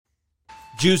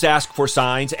Jews ask for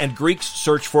signs and Greeks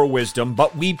search for wisdom,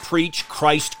 but we preach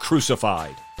Christ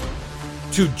crucified.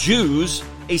 To Jews,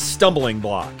 a stumbling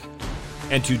block,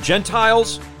 and to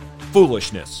Gentiles,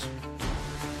 foolishness.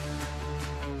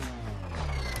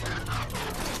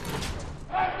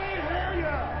 Let me hear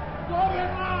you!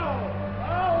 Going loud!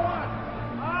 A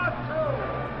 1, A 2,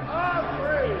 A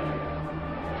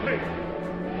 3. Please.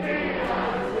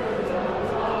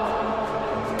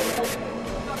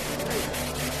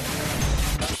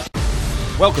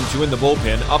 Welcome to In the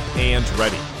Bullpen, Up and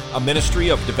Ready, a ministry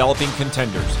of developing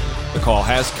contenders. The call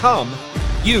has come.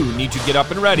 You need to get up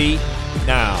and ready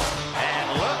now.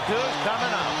 And look who's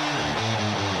coming up.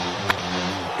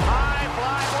 High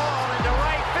fly ball into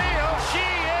right field. She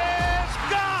is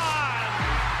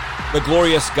gone. The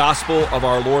glorious gospel of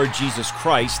our Lord Jesus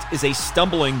Christ is a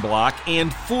stumbling block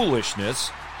and foolishness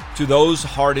to those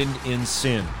hardened in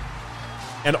sin.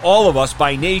 And all of us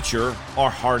by nature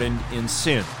are hardened in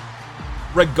sin.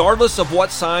 Regardless of what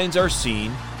signs are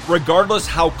seen, regardless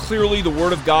how clearly the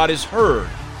Word of God is heard,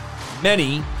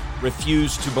 many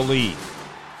refuse to believe.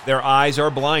 Their eyes are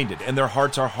blinded and their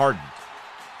hearts are hardened.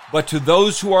 But to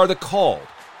those who are the called,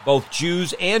 both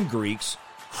Jews and Greeks,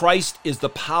 Christ is the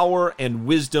power and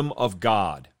wisdom of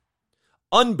God.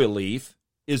 Unbelief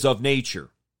is of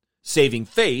nature. Saving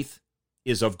faith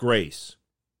is of grace.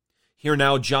 Hear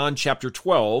now John chapter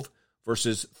 12,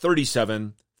 verses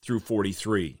 37 through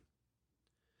 43.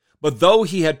 But though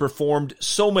he had performed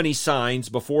so many signs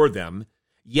before them,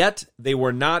 yet they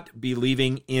were not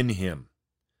believing in him.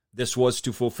 This was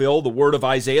to fulfill the word of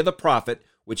Isaiah the prophet,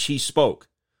 which he spoke.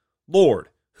 Lord,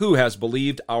 who has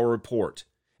believed our report?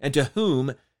 And to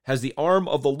whom has the arm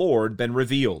of the Lord been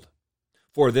revealed?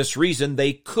 For this reason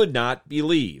they could not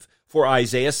believe. For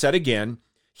Isaiah said again,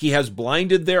 He has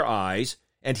blinded their eyes,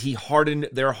 and he hardened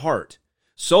their heart,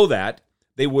 so that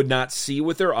they would not see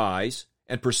with their eyes,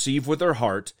 and perceive with their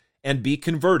heart, and be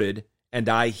converted, and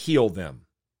I heal them.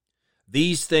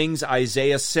 These things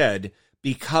Isaiah said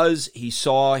because he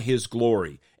saw his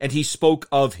glory, and he spoke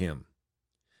of him.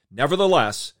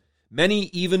 Nevertheless,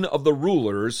 many even of the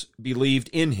rulers believed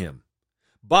in him.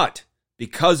 But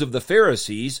because of the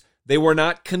Pharisees, they were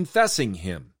not confessing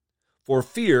him, for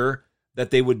fear that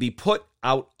they would be put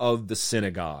out of the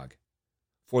synagogue.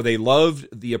 For they loved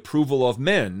the approval of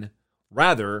men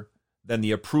rather than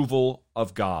the approval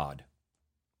of God.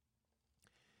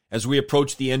 As we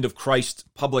approach the end of Christ's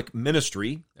public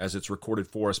ministry, as it's recorded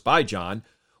for us by John,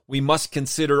 we must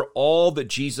consider all that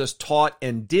Jesus taught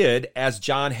and did as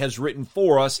John has written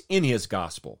for us in his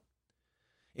gospel,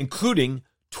 including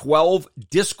 12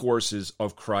 discourses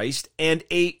of Christ and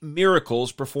 8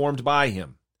 miracles performed by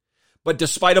him. But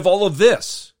despite of all of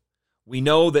this, we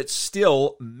know that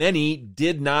still many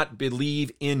did not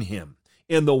believe in him,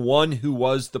 in the one who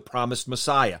was the promised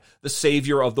Messiah, the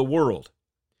Savior of the world.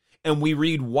 And we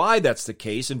read why that's the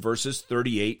case in verses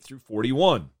 38 through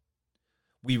 41.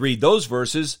 We read those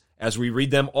verses as we read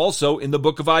them also in the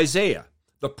book of Isaiah,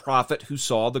 the prophet who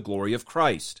saw the glory of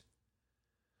Christ.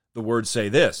 The words say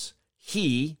this,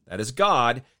 He, that is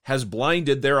God, has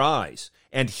blinded their eyes,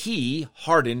 and he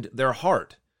hardened their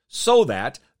heart, so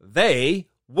that they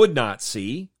would not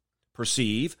see,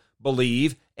 perceive,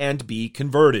 believe, and be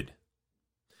converted.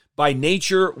 By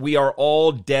nature, we are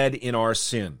all dead in our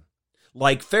sin.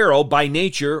 Like Pharaoh, by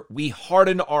nature, we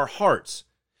harden our hearts,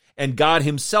 and God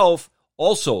himself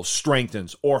also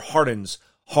strengthens or hardens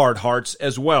hard hearts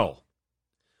as well.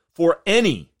 For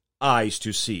any eyes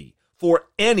to see, for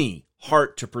any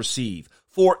heart to perceive,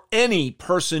 for any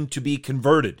person to be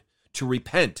converted, to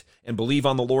repent and believe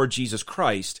on the Lord Jesus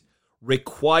Christ,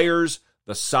 requires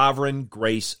the sovereign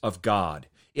grace of God.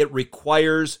 It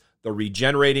requires the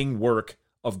regenerating work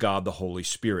of God the Holy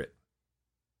Spirit.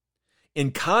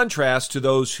 In contrast to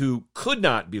those who could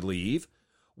not believe,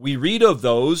 we read of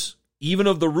those, even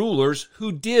of the rulers,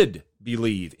 who did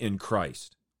believe in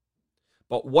Christ.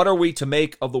 But what are we to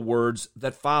make of the words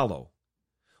that follow?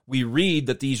 We read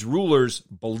that these rulers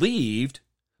believed,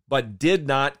 but did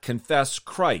not confess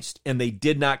Christ, and they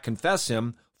did not confess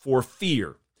him for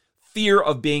fear. Fear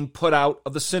of being put out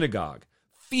of the synagogue.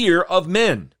 Fear of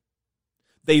men.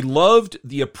 They loved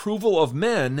the approval of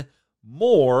men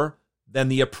more than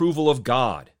the approval of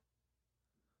God.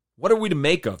 What are we to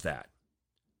make of that?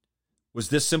 Was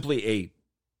this simply a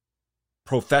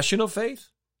profession of faith?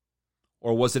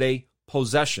 Or was it a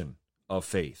possession of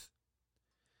faith?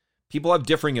 People have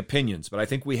differing opinions, but I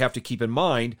think we have to keep in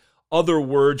mind other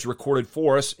words recorded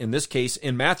for us, in this case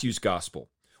in Matthew's gospel,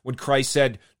 when Christ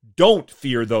said, Don't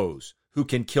fear those who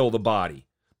can kill the body,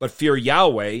 but fear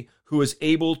Yahweh, who is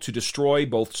able to destroy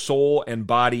both soul and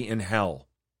body in hell.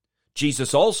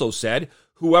 Jesus also said,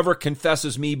 Whoever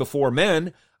confesses me before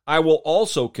men, I will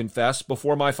also confess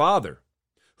before my Father.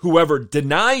 Whoever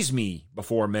denies me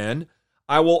before men,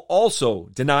 I will also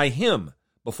deny him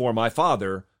before my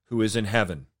Father who is in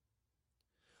heaven.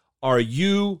 Are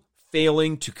you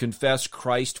failing to confess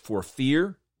Christ for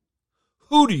fear?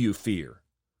 Who do you fear?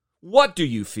 What do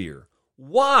you fear?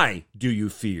 Why do you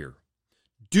fear?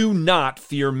 Do not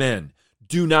fear men.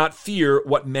 Do not fear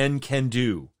what men can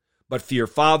do, but fear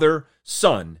Father,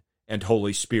 Son, and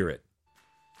Holy Spirit.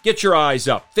 Get your eyes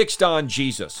up, fixed on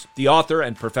Jesus, the author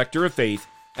and perfecter of faith,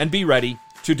 and be ready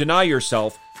to deny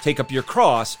yourself, take up your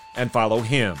cross, and follow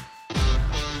him.